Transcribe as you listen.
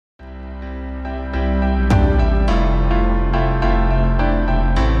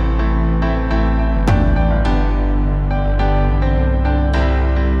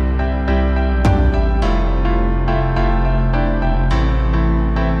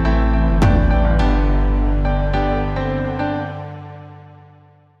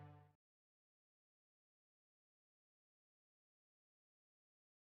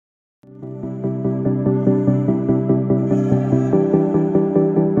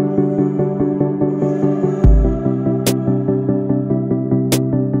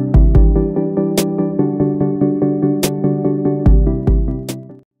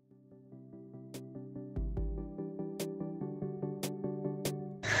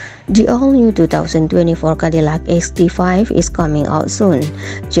The all-new 2024 Cadillac XT5 is coming out soon.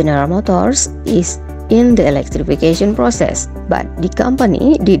 General Motors is in the electrification process, but the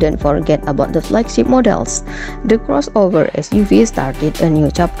company didn't forget about the flagship models. The crossover SUV started a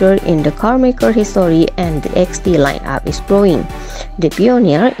new chapter in the carmaker history, and the XT lineup is growing. The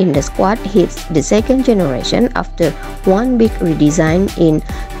Pioneer in the squad hits the second generation after one big redesign in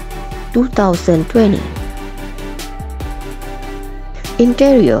 2020.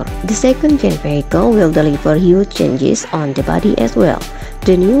 Interior: the second-gen vehicle will deliver huge changes on the body as well.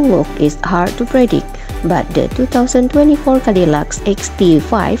 The new look is hard to predict, but the 2024 Cadillac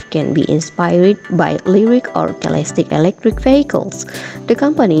XT5 can be inspired by lyric or classic electric vehicles. The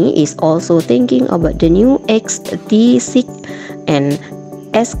company is also thinking about the new XT6 and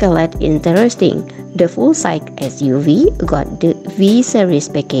Escalade. Interesting. The full-size SUV got the V-Series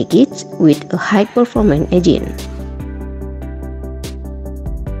package with a high-performance engine.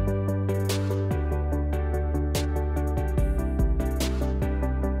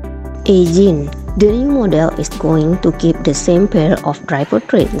 Engine: the new model is going to keep the same pair of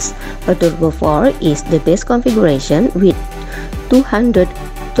drivetrains. A Turbo 4 is the best configuration with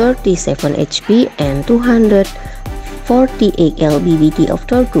 237 HP and 248 lb-ft of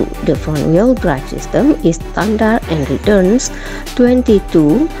torque. The front-wheel drive system is standard and returns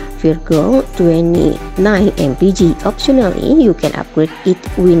 22,29 mpg. Optionally, you can upgrade it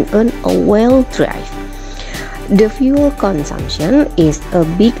with an all-wheel drive. The fuel consumption is a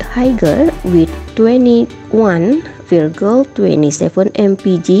bit higher with 21,27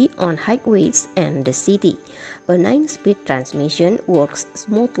 mpg on highways and the city. A 9-speed transmission works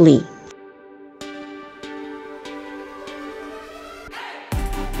smoothly.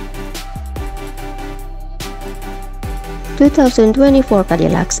 The 2024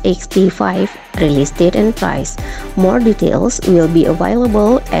 Cadillac XT5 release date and price. More details will be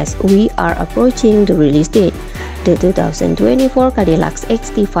available as we are approaching the release date. The 2024 Cadillac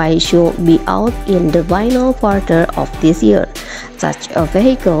XT5 should be out in the final quarter of this year. Such a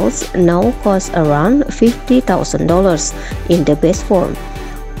vehicles now cost around $50,000 in the best form.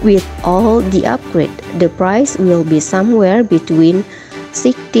 With all the upgrade, the price will be somewhere between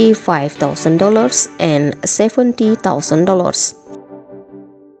 $65,000 and $70,000.